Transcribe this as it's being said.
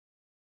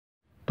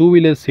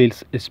two-wheeler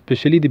sales,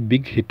 especially the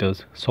big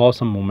hitters, saw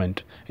some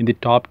movement in the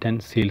top 10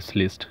 sales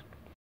list.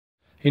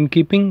 In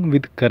keeping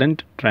with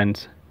current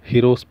trends,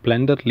 Hero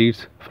Splendor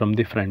leads from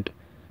the front.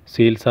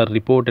 Sales are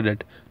reported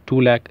at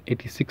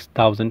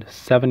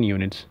 2,86,007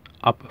 units,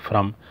 up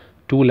from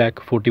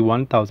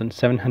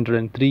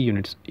 2,41,703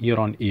 units year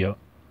on year.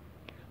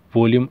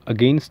 Volume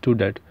again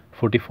stood at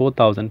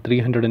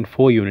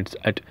 44,304 units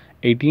at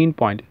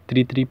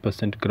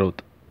 18.33%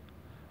 growth.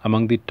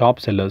 Among the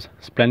top sellers,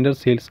 Splendor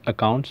sales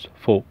accounts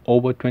for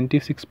over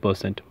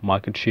 26%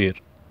 market share.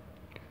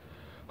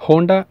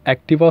 Honda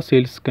Activa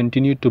sales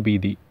continued to be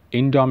the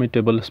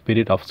indomitable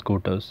spirit of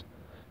scooters.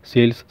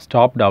 Sales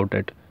topped out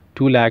at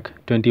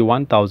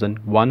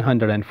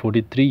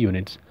 2,21,143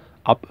 units,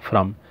 up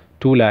from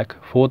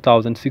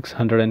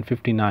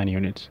 2,04,659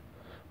 units.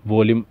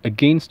 Volume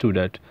again stood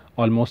at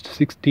almost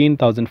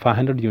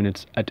 16,500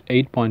 units at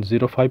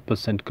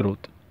 8.05%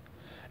 growth.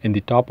 In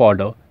the top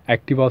order,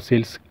 Activa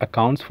sales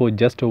accounts for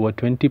just over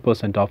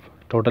 20% of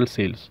total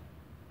sales.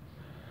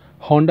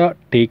 Honda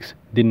takes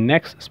the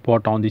next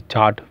spot on the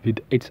chart with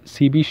its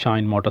CB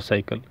Shine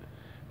motorcycle.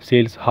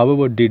 Sales,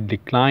 however, did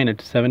decline at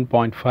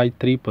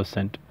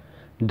 7.53%,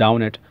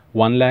 down at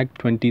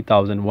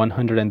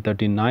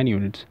 1,20,139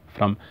 units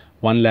from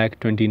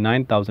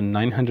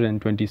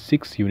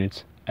 1,29,926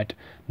 units at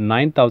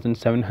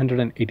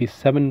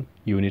 9,787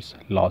 units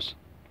loss.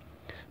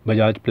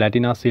 Bajaj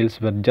Platina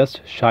sales were just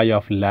shy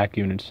of lakh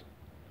units.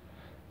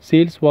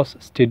 Sales was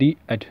steady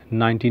at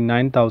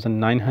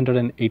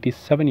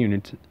 99,987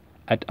 units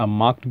at a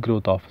marked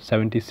growth of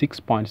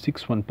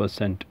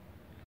 76.61%.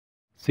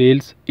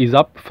 Sales is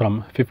up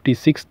from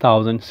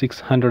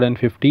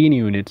 56,615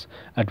 units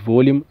at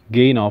volume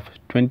gain of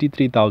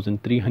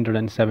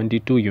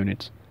 23,372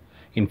 units.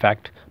 In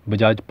fact,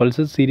 Bajaj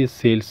Pulsar series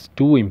sales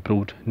too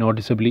improved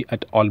noticeably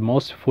at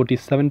almost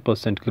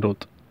 47%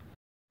 growth.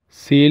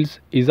 Sales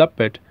is up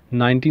at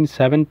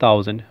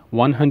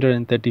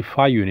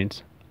 97,135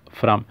 units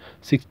from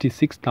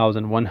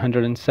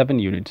 66,107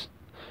 units.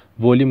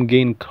 Volume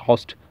gain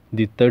crossed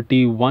the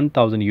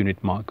 31,000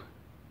 unit mark.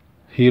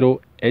 Hero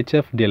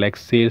HF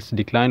Deluxe sales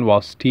decline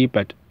was steep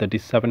at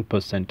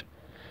 37%.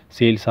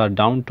 Sales are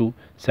down to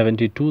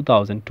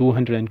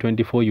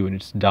 72,224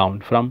 units,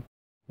 down from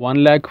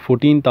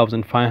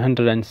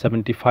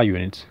 1,14,575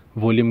 units.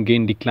 Volume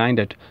gain declined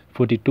at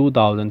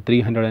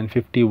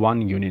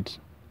 42,351 units.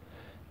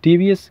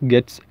 TVS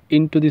gets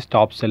into the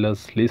top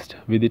sellers list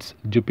with its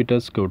Jupiter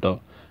scooter,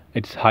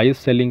 its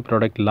highest selling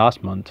product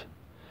last month.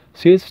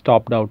 Sales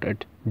topped out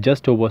at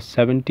just over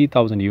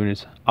 70,000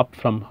 units, up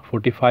from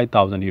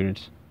 45,000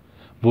 units.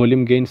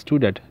 Volume gain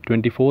stood at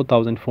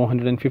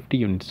 24,450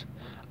 units,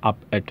 up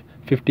at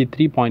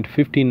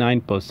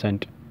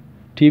 53.59%.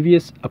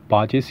 TVS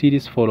Apache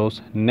series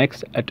follows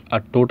next at a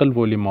total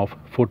volume of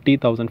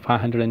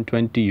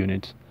 40,520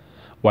 units.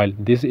 While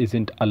this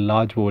isn't a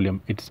large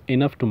volume, it's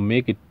enough to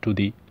make it to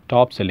the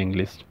top selling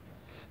list.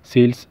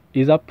 Sales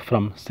is up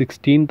from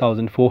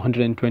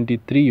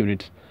 16,423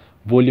 units,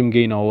 volume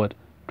gain over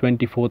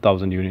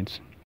 24,000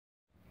 units.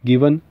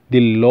 Given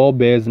the low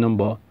base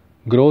number,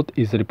 growth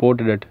is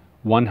reported at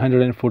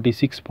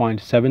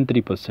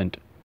 146.73%.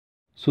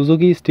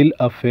 Suzuki, still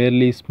a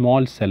fairly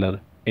small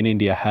seller in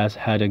India, has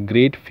had a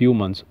great few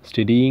months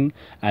steadying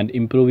and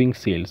improving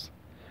sales,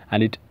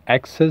 and its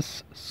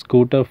access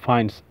scooter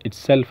finds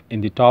itself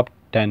in the top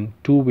 10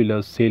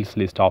 two-wheeler sales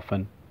list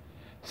often.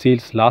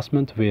 Sales last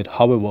month were,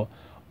 however,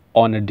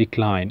 on a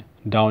decline,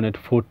 down at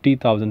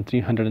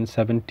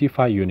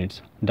 40,375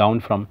 units, down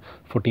from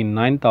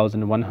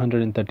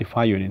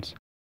 49,135 units.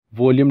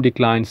 Volume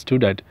decline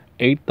stood at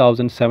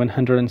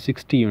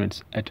 8,760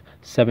 units at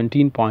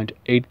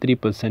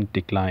 17.83%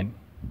 decline.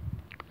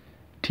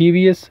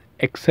 TVS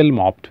Excel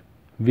Mopt,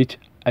 which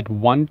at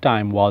one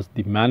time was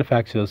the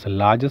manufacturer's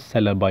largest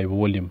seller by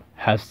volume,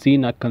 has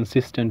seen a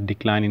consistent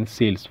decline in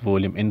sales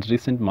volume in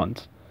recent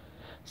months.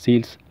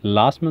 Sales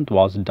last month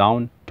was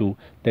down to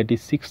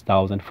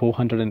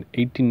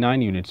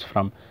 36,489 units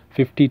from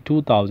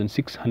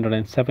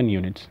 52,607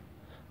 units.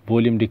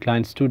 Volume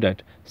decline stood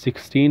at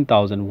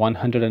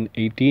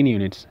 16,118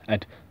 units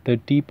at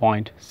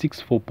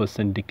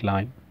 30.64%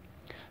 decline.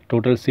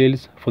 Total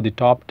sales for the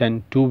top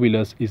 10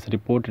 two-wheelers is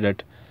reported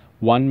at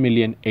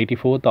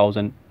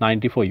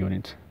 1,084,094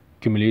 units.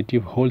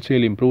 Cumulative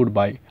wholesale improved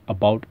by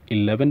about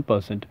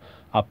 11%,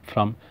 up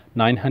from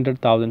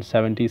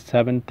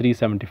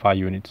 900,077,375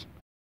 units.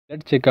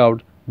 Let's check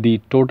out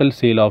the total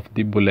sale of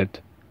the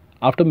Bullet.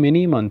 After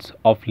many months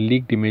of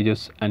leaked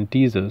images and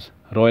teasers,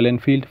 Royal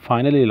Enfield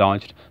finally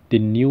launched the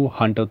new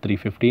Hunter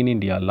 350 in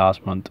India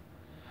last month.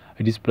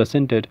 It is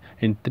presented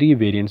in three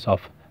variants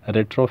of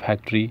Retro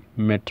Factory,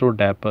 Metro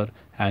Dapper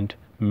and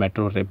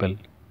Metro Rebel.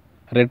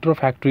 Retro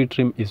Factory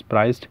trim is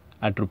priced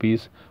at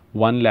Rs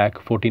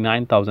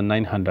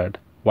 1,49,900,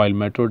 while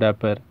Metro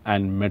Dapper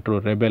and Metro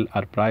Rebel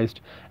are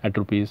priced at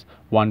Rs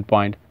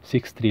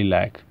 1.63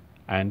 lakh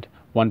and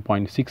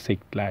 1.68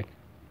 lakh.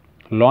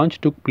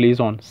 Launch took place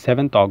on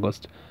 7th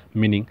August,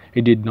 meaning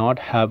it did not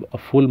have a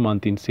full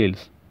month in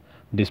sales.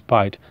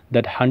 Despite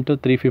that, Hunter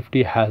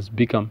 350 has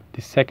become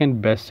the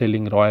second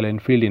best-selling Royal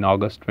Enfield in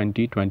August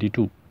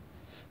 2022.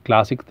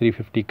 Classic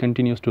 350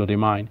 continues to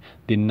remain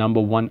the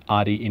number one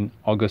RE in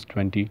August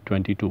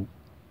 2022.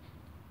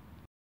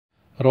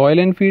 Royal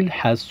Enfield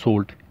has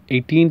sold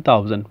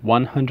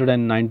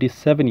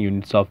 18,197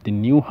 units of the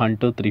new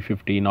Hunter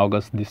 350 in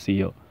August this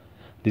year.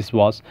 This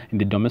was in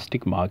the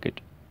domestic market.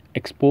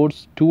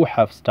 Exports too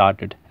have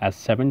started, as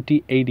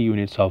 78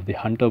 units of the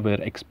Hunter were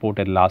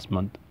exported last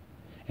month.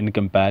 In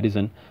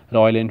comparison,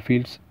 Royal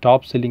Enfield's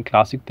top-selling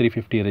Classic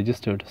 350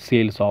 registered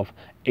sales of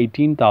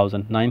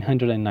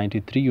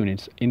 18,993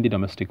 units in the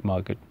domestic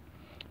market.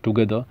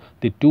 Together,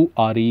 the two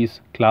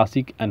REs,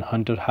 Classic and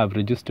Hunter, have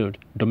registered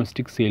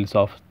domestic sales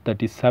of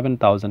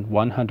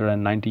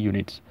 37,190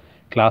 units.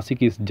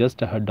 Classic is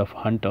just ahead of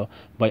Hunter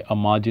by a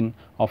margin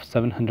of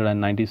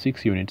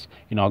 796 units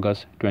in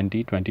August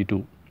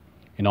 2022.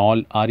 In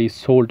all, RE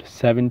sold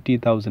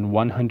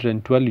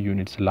 70,112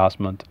 units last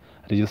month,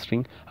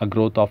 registering a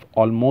growth of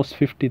almost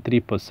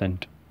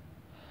 53%.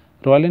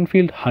 Royal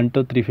Enfield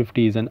Hunter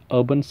 350 is an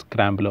urban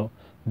scrambler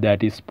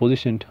that is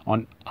positioned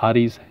on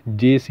RE's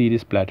J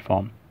series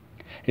platform.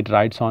 It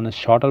rides on a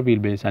shorter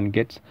wheelbase and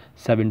gets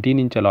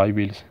 17-inch alloy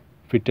wheels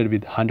fitted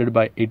with 100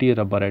 by 80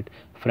 rubber at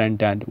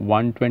front and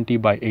 120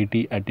 by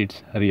 80 at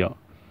its rear.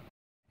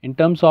 In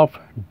terms of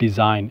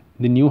design,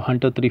 the new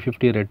Hunter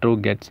 350 Retro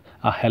gets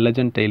a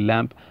halogen tail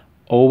lamp,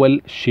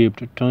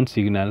 oval-shaped turn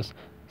signals,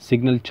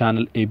 signal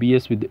channel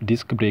ABS with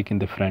disc brake in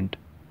the front.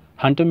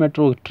 Hunter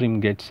Metro trim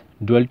gets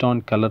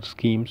dual-tone color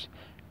schemes.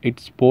 It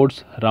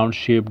sports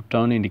round-shaped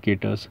turn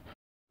indicators,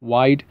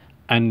 wide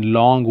and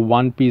long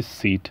one-piece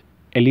seat,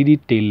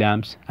 LED tail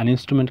lamps, an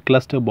instrument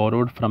cluster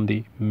borrowed from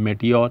the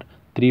Meteor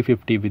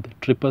 350 with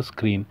tripper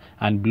screen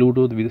and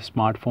Bluetooth with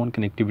smartphone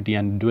connectivity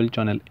and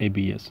dual-channel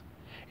ABS.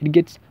 It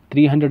gets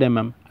 300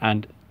 mm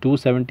and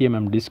 270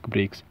 mm disc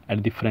brakes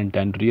at the front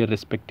and rear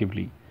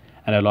respectively,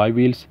 and alloy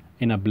wheels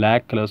in a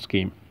black color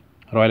scheme.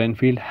 Royal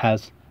Enfield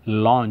has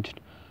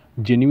launched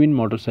genuine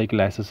motorcycle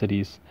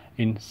accessories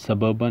in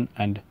suburban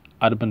and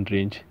urban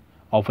range,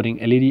 offering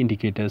LED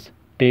indicators,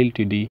 tail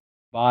TD,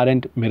 bar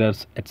and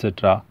mirrors,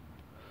 etc.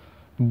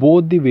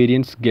 Both the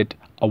variants get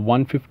a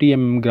 150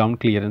 mm ground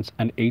clearance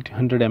and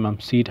 800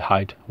 mm seat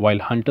height, while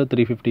Hunter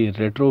 350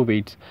 Retro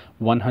weighs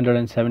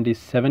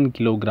 177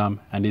 kg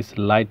and is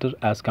lighter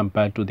as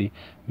compared to the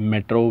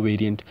Metro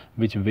variant,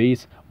 which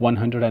weighs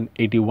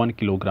 181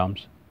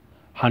 kg.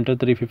 Hunter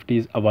 350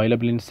 is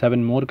available in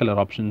 7 more color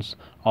options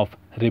of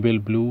Rebel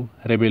Blue,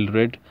 Rebel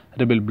Red,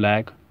 Rebel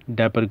Black,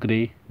 Dapper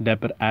Grey,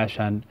 Dapper Ash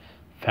and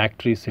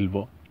Factory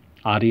Silver.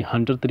 RE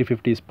Hunter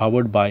 350 is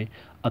powered by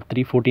a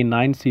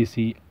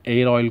 349cc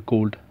air oil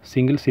cooled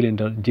single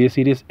cylinder J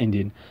series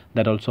engine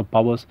that also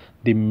powers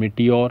the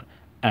Meteor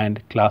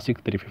and Classic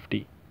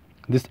 350.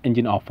 This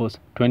engine offers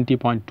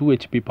 20.2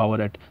 HP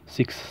power at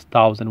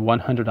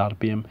 6,100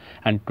 rpm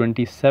and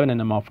 27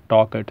 Nm of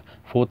torque at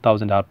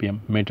 4,000 rpm,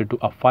 mated to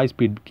a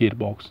 5-speed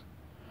gearbox.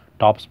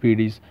 Top speed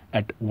is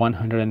at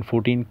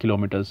 114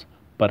 km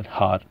per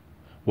hour,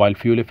 while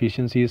fuel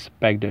efficiency is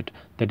pegged at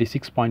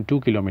 36.2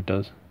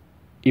 km.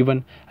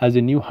 Even as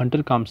the new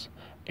Hunter comes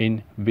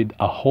in with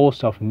a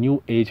host of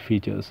new age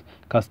features,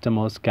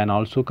 customers can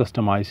also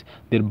customize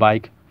their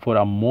bike for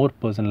a more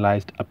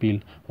personalized appeal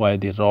via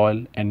the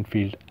Royal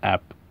Enfield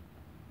app.